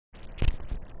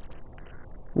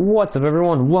What's up,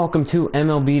 everyone? Welcome to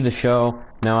MLB The Show.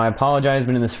 Now, I apologize,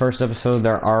 but in this first episode,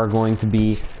 there are going to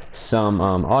be some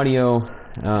audio.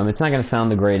 It's not going to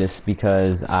sound the greatest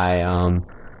because I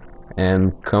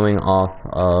am coming off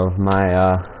of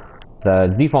my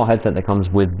the default headset that comes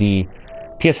with the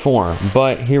PS4.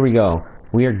 But here we go.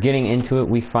 We are getting into it.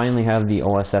 We finally have the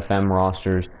OSFM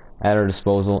rosters at our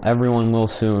disposal. Everyone will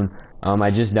soon.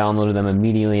 I just downloaded them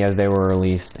immediately as they were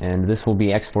released, and this will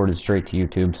be exported straight to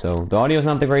YouTube. So the audio is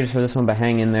not the greatest for this one, but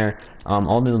hang in there.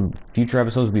 All the future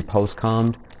episodes will be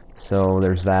post-commed, so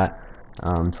there's that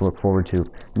to look forward to.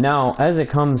 Now, as it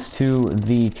comes to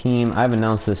the team, I've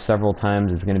announced this several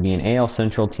times. It's going to be an AL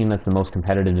Central team. That's the most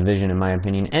competitive division, in my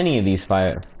opinion. Any of these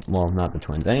five, well, not the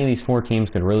Twins, any of these four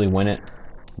teams could really win it,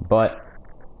 but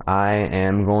I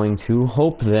am going to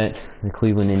hope that the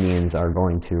Cleveland Indians are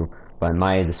going to by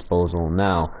my disposal.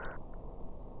 Now,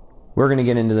 we're going to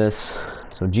get into this.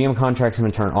 So GM contracts I'm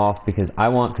going to turn off because I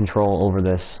want control over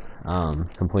this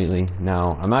completely.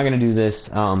 Now, I'm not going to do this.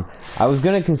 I was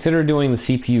going to consider doing the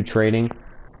CPU trading,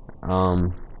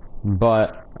 off,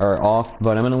 but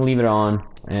I'm going to leave it on,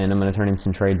 and I'm going to turn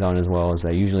instant trades on as well, as I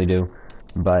usually do.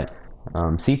 But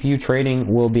CPU trading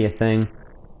will be a thing,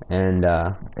 and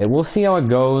we'll see how it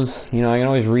goes. You know, I can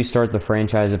always restart the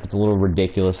franchise if it's a little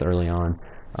ridiculous early on.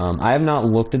 I have not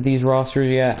looked at these rosters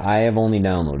yet. I have only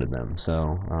downloaded them,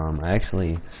 so I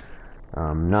actually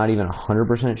not even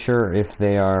 100% sure if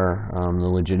they are the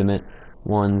legitimate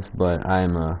ones, but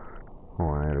I'm hold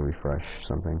on, I gotta refresh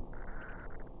something.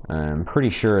 I'm pretty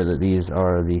sure that these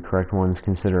are the correct ones,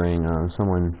 considering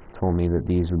someone told me that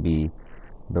these would be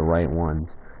the right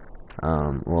ones.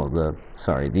 Not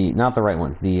the right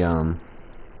ones, the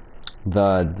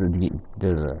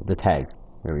tag.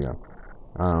 There we go.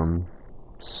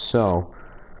 So,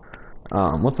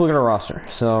 let's look at our roster.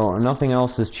 So, nothing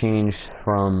else has changed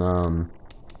from,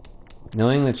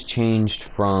 nothing that's changed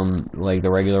from, like, the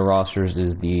regular rosters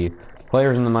is the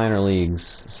players in the minor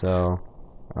leagues. So,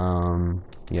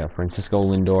 yeah, Francisco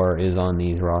Lindor is on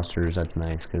these rosters. That's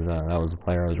nice, because that was a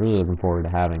player I was really looking forward to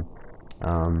having.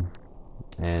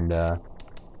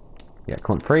 Yeah,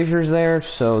 Clint Frazier's there.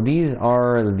 So, these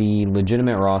are the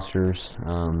legitimate rosters.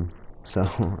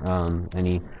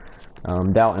 Any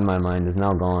doubt in my mind is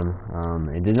now gone.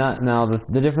 It did not. Now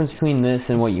the difference between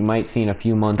this and what you might see in a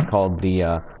few months called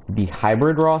the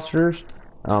hybrid rosters,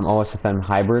 OSFM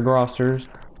hybrid rosters,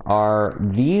 are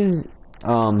these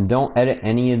don't edit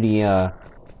any of the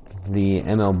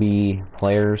MLB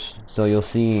players. So you'll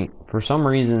see for some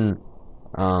reason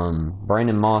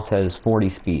Brandon Moss has 40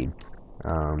 speed,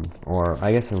 or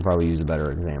I guess I'll probably use a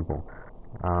better example.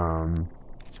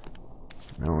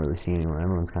 I don't really see anyone.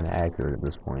 Everyone's kind of accurate at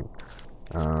this point.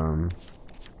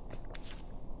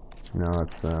 No,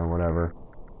 it's whatever.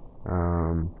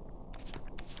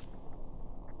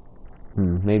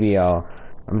 Maybe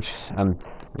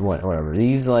whatever.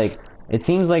 These, like, it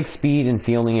seems like speed and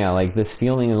fielding. Yeah, like this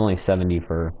fielding is only 70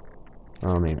 for.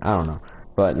 I mean, I don't know,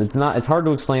 but it's not. It's hard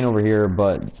to explain over here.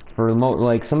 But for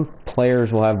like some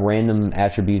players will have random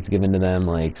attributes given to them,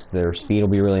 like their speed will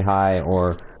be really high,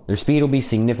 or their speed will be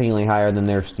significantly higher than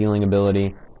their stealing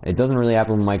ability. It doesn't really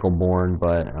happen with Michael Bourne,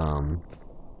 but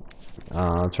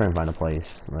I'll try and find a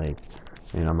place. Like,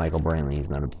 you know, Michael Brantley, he's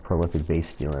not a prolific base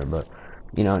stealer, but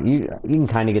you know, you can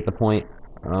kind of get the point.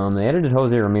 They edited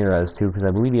Jose Ramirez too, because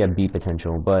I believe he had B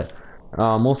potential, but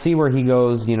we'll see where he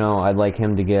goes. You know, I'd like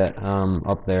him to get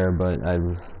up there, but I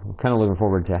was kind of looking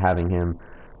forward to having him.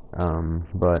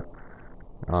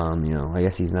 You know, I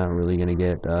guess he's not really going to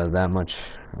get that much,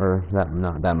 or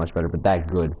not that much better, but that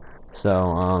good.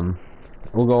 So,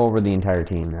 we'll go over the entire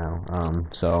team now.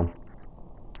 So,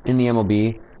 in the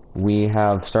MLB, we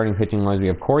have starting pitching wise, we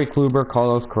have Corey Kluber,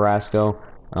 Carlos Carrasco.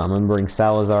 I'm going to bring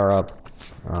Salazar up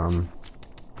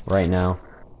right now.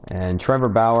 And Trevor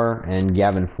Bauer and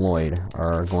Gavin Floyd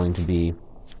are going to be,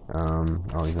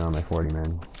 oh, he's not on my 40,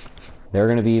 man. They're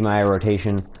going to be my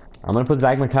rotation. I'm going to put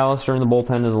Zach McAllister in the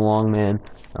bullpen as a long man.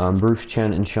 Bruce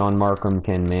Chen and Sean Markham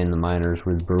can man the minors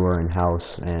with Brewer and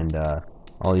House and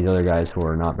all these other guys who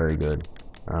are not very good.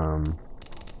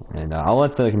 I'll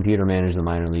let the computer manage the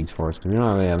minor leagues for us, because we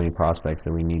don't really have any prospects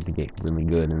that we need to get really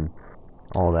good and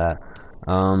all that.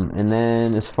 And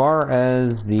then as far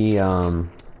as the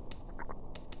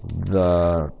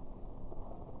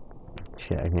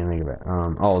shit, I can't think of it.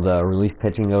 The relief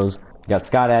pitching goes. We got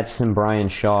Scott Atchison, Brian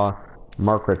Shaw,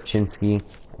 Mark Repchinski,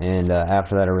 and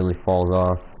after that it really falls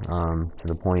off to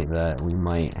the point that we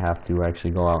might have to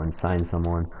actually go out and sign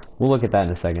someone. We'll look at that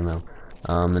in a second, though.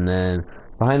 And then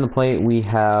Behind the plate, we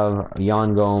have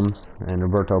Yan Gomes and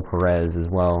Roberto Perez as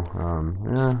well.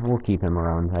 We'll keep him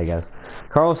around, I guess.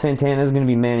 Carlos Santana is going to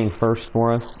be manning first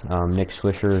for us. Nick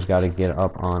Swisher's got to get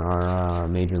up on our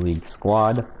Major League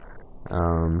squad.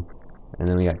 And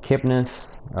then we got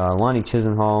Kipnis, Lonnie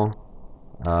Chisenhall.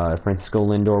 Francisco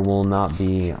Lindor will not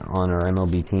be on our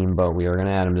MLB team, but we are going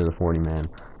to add him to the 40-man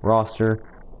roster.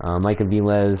 Micah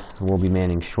Velez will be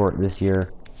manning short this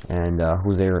year. And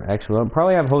actually, we'll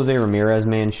probably have Jose Ramirez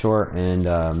man short, and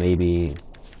maybe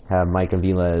have Micah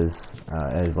Velez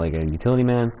as like a utility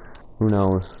man. Who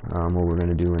knows what we're going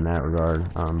to do in that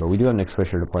regard. But we do have Nick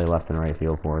Swisher to play left and right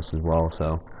field for us as well.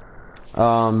 So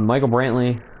Michael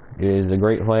Brantley is a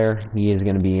great player. He is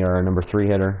going to be our number 3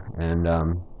 hitter, and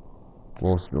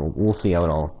we'll see how it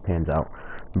all pans out.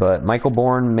 But Michael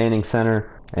Bourne manning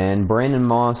center, and Brandon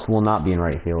Moss will not be in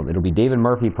right field. It'll be David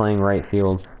Murphy playing right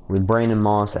field, with Brandon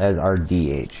Moss as our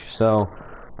DH. So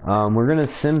we're going to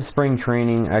sim spring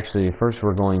training. Actually, first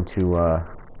we're going to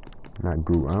not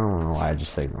Google. I don't know why I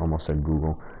just almost said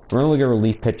Google. We're going to look at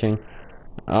relief pitching.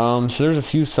 So there's a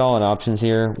few solid options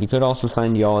here. We could also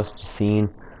sign Yolis Jacine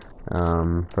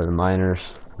for the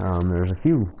minors. There's a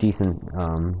few decent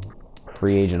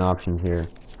free agent options here,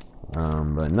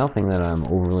 but nothing that I'm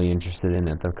overly interested in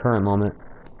at the current moment.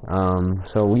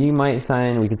 So we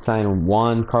could sign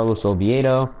Juan Carlos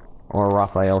Oviedo or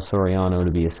Rafael Soriano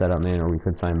to be a setup man, or we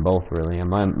could sign both, really.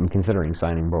 I'm considering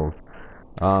signing both.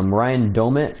 Ryan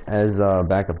Domet as a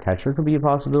backup catcher could be a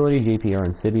possibility. JP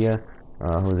Arancibia,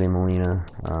 Jose Molina.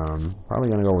 Probably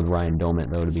going to go with Ryan Domet,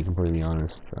 though, to be completely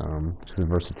honest, his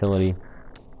versatility.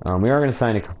 We are going to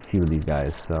sign a few of these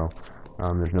guys, so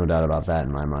there's no doubt about that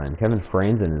in my mind. Kevin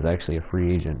Franzen is actually a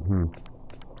free agent.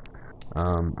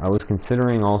 I was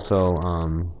considering also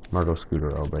Marco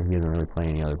Scudero, but he doesn't really play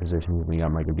any other positions. We got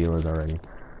Mike Aviles already.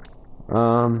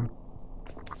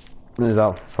 As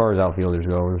far as outfielders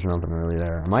go, there's nothing really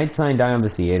there. I might sign Dion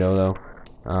Viciedo, though,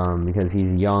 because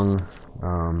he's young.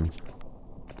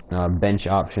 Bench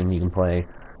option, he can play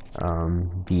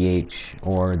DH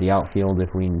or the outfield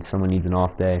if someone needs an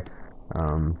off day.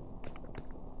 And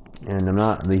I'm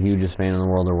not the hugest fan in the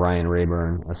world of Ryan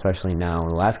Rayburn, especially now.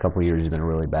 The last couple of years, he's been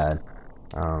really bad.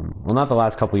 Well, not the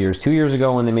last couple of years. 2 years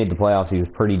ago when they made the playoffs, he was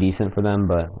pretty decent for them,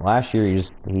 but last year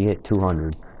he hit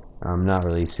 200. I'm not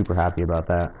really super happy about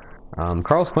that.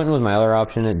 Carlos Quentin was my other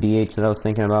option at DH that I was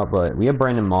thinking about, but we have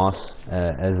Brandon Moss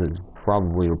as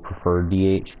probably a preferred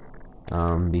DH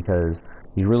because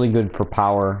he's really good for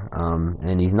power,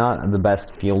 and he's not the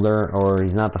best fielder, or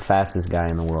he's not the fastest guy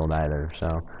in the world either.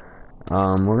 So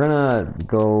we're gonna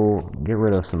go get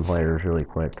rid of some players really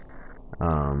quick.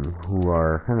 Who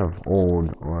are kind of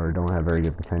old or don't have very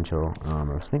good potential. I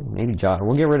was thinking maybe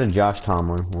we'll get rid of Josh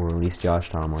Tomlin. We'll release Josh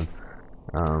Tomlin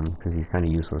because he's kind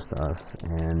of useless to us.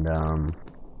 And I'm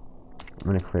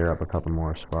going to clear up a couple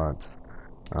more spots.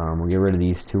 We'll get rid of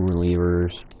these 2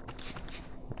 relievers.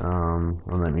 Well,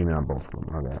 maybe not both of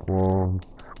them. Okay, we'll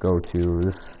go to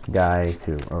this guy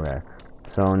too. Okay,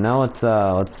 so now let's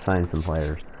sign some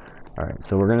players. All right,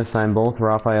 so we're going to sign both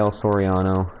Rafael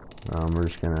Soriano. We're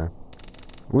just going to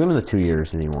we'll give him the 2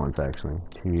 years that he wants, actually.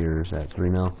 2 years at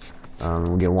 $3 mil.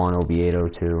 We'll get Juan Oviedo,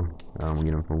 too. We'll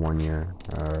get him for 1 year.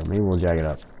 Or maybe we'll jag it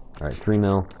up. Alright, $3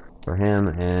 mil for him.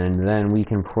 And then we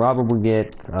can probably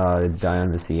get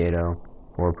Dion Viciedo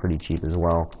for pretty cheap as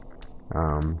well.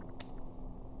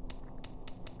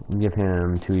 Give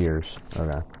him 2 years.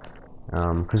 Okay.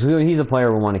 Because he's a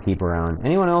player we want to keep around.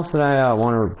 Anyone else that I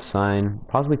want to sign?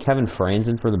 Possibly Kevin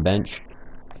Franzen for the bench.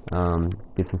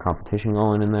 Get some competition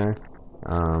going in there.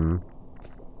 I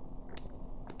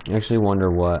actually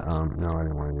wonder what, no, I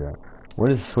didn't want to do that.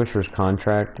 What is Swisher's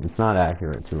contract? It's not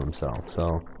accurate to himself,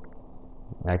 so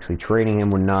actually trading him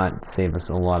would not save us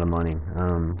a lot of money.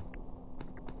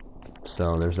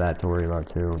 So there's that to worry about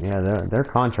too. Yeah, their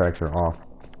contracts are off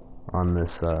on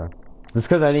this, it's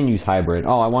because I didn't use hybrid.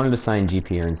 Oh, I wanted to sign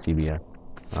GP and CBA.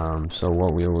 So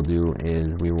what we will do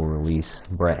is we will release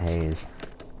Brett Hayes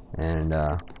and,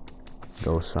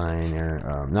 go sign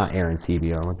not Aaron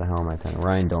Sebio. What the hell am I saying?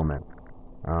 Ryan Domet.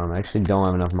 I actually don't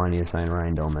have enough money to sign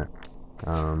Ryan Domet.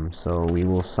 So we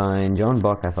will sign Joan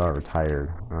Buck. I thought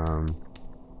retired.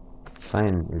 Is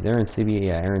Aaron Sebia?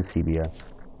 Yeah, Aaron Sebia.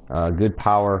 Good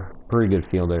power, pretty good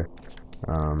fielder.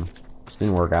 Just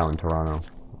didn't work out in Toronto.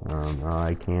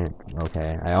 I can't.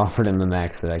 Okay, I offered him the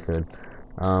max that I could.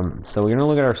 So we're gonna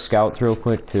look at our scouts real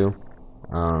quick too.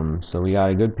 So we got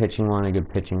a good pitching one, a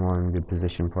good good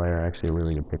position player, actually a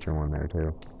really good pitcher one there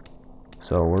too.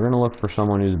 So we're gonna look for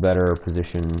someone who's better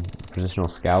positional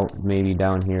scout maybe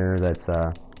down here. That's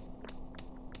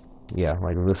yeah,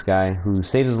 like this guy who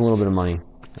saves us a little bit of money.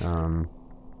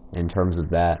 in terms of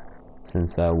that,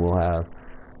 since we'll have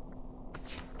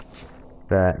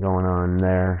that going on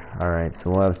there. Alright, so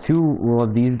we'll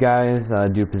have these guys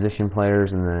do position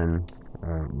players, and then,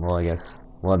 well, I guess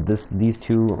we'll have these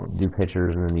two do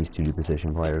pitchers, and then these two do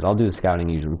position players. I'll do the scouting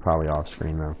usually probably off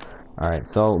screen though. Alright,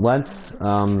 so let's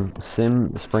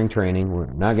sim spring training. We're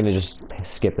not going to just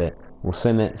skip it. We'll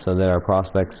sim it so that our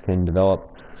prospects can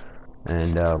develop,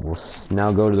 and we'll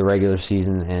now go to the regular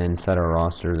season and set our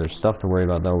roster. There's stuff to worry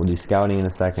about though. We'll do scouting in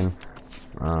a second.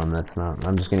 That's not,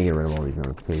 I'm just going to get rid of all these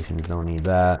notifications. Don't need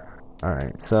that.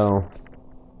 Alright, so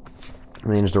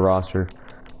manage the roster.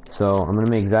 So I'm going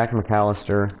to make Zach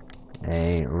McAllister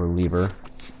a reliever.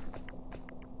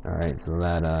 Alright, so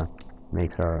that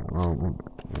makes our,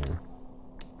 yeah,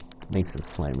 makes it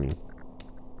slightly,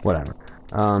 whatever.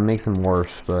 Makes them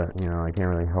worse, but, you know, I can't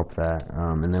really help that.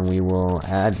 And then we will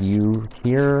add you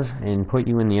here and put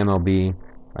you in the MLB.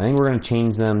 I think we're going to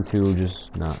change them to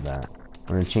just, not that.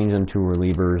 We're going to change them to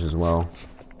relievers as well,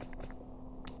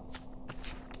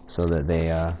 so that they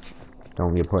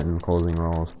don't get put in closing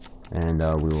roles. And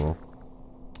we will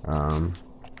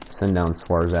send down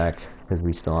Swarzak, because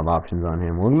we still have options on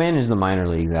him. We'll manage the minor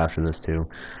leagues after this too.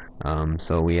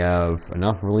 So we have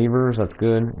enough relievers, that's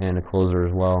good, and a closer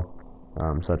as well.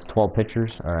 So that's 12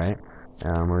 pitchers. Alright.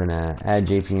 We're going to add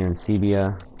JP and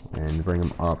Sebia and bring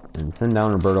them up, and send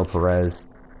down Roberto Perez.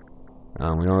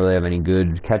 We don't really have any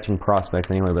good catching prospects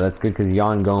anyway, but that's good because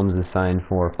Yan Gomes is signed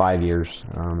for 5 years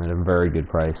at a very good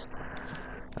price.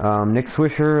 Nick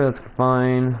Swisher, that's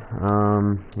fine.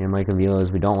 Yeah, Mike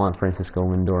Avila's. We don't want Francisco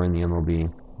Lindor in the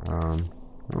MLB. I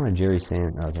don't want Jerry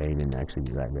Sands. Okay, he didn't actually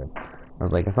do that good. I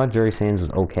was like, I thought Jerry Sands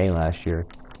was okay last year.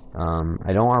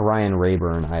 I don't want Ryan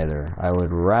Rayburn either. I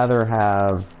would rather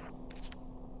have...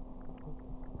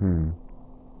 I'd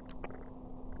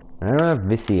rather have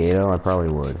Viciedo. I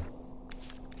probably would.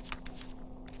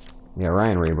 Yeah,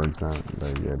 Ryan Rayburn's not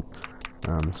very good.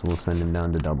 So we'll send him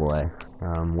down to AA.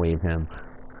 Waive him.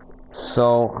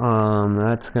 So,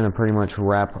 that's gonna pretty much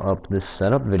wrap up this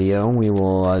setup video. We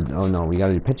will, oh no, we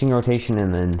gotta do pitching rotation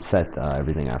and then set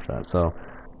everything after that. So,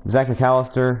 Zach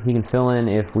McAllister, he can fill in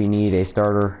if we need a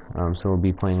starter. So we'll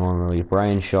be playing long relief.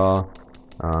 Brian Shaw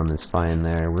is fine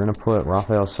there. We're gonna put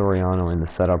Rafael Soriano in the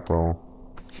setup role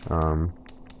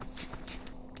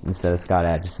instead of Scott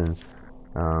Atchison.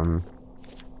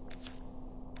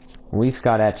 We'll leave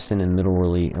Scott Atchison in middle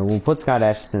relief. We'll put Scott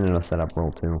Atchison in a setup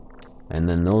role too. And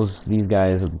then these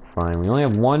guys will be fine. We only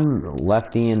have one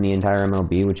lefty in the entire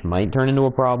MLB, which might turn into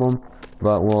a problem,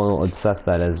 but we'll assess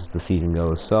that as the season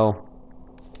goes. So,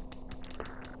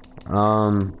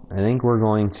 I think we're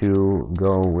going to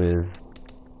go with.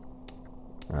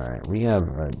 All right, we have.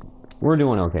 We're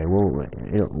doing okay.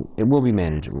 It will be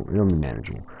manageable. It'll be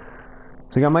manageable.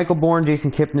 So we got Michael Bourne, Jason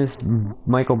Kipnis,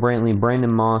 Michael Brantley, Brandon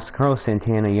Moss, Carlos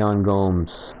Santana, Yan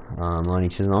Gomes, Lonnie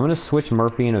Chisholm. I'm going to switch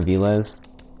Murphy and Aviles.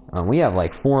 We have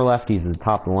like 4 lefties at the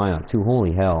top of the lineup too.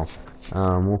 Holy hell.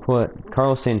 We'll put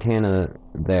Carlos Santana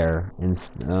there.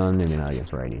 Maybe not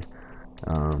against righties.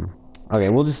 Okay,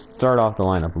 we'll just start off the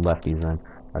lineup with lefties then.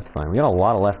 That's fine. We got a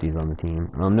lot of lefties on the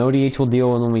team. No DH we'll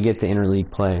deal with when we get to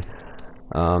interleague play.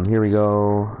 Here we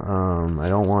go. I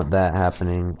don't want that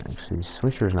happening. Actually,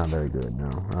 Swisher's not very good, no.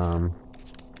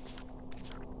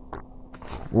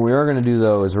 What we are going to do,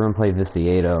 though, is we're going to play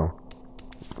Viciedo.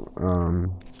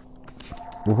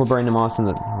 We'll put Brandon Moss in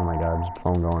the... Oh my god, there's a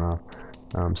phone going off.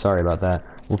 Sorry about that.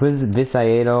 We'll put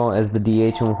Viciedo as the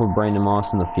DH, and we'll put Brandon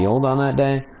Moss in the field on that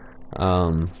day.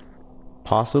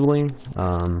 Possibly.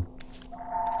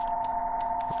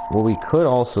 What we could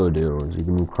also do is we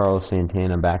can move Carlos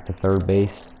Santana back to third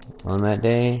base on that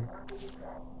day.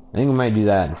 I think we might do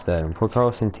that instead. We'll put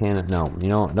Carlos Santana... No, you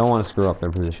don't want to screw up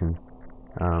their position.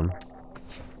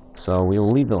 So we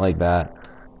will leave it like that.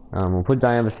 We'll put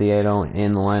Diane Viciedo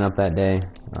in the lineup that day.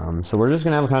 So we're just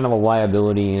going to have kind of a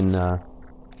liability in...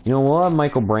 you know, we'll have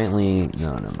Michael Brantley...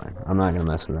 No, never mind. I'm not going to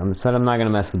mess with him. I said I'm not going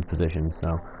to mess with positions.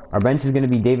 So our bench is going to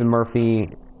be David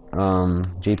Murphy...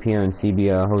 JP and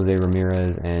Sebia, Jose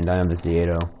Ramirez, and Diane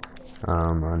Viciedo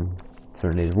on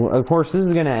certain days. Well, of course, this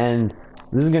is going to end.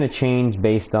 This is going to change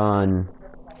based on.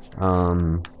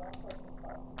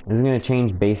 This is going to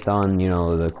change based on, you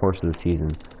know, the course of the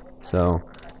season. So,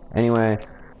 anyway,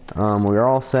 we're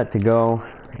all set to go,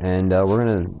 and we're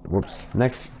gonna.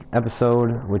 Next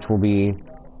episode, which will be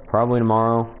probably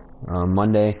tomorrow,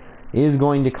 Monday, is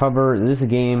going to cover this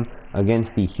game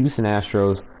against the Houston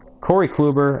Astros. Corey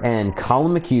Kluber and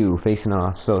Colin McHugh facing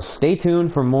off. So stay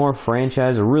tuned for more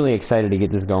franchise. We're really excited to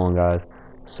get this going, guys.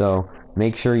 So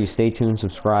make sure you stay tuned,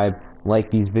 subscribe,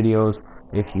 like these videos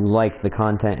if you like the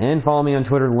content, and follow me on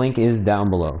Twitter. Link is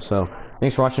down below. So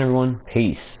Thanks for watching, everyone.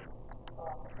 Peace.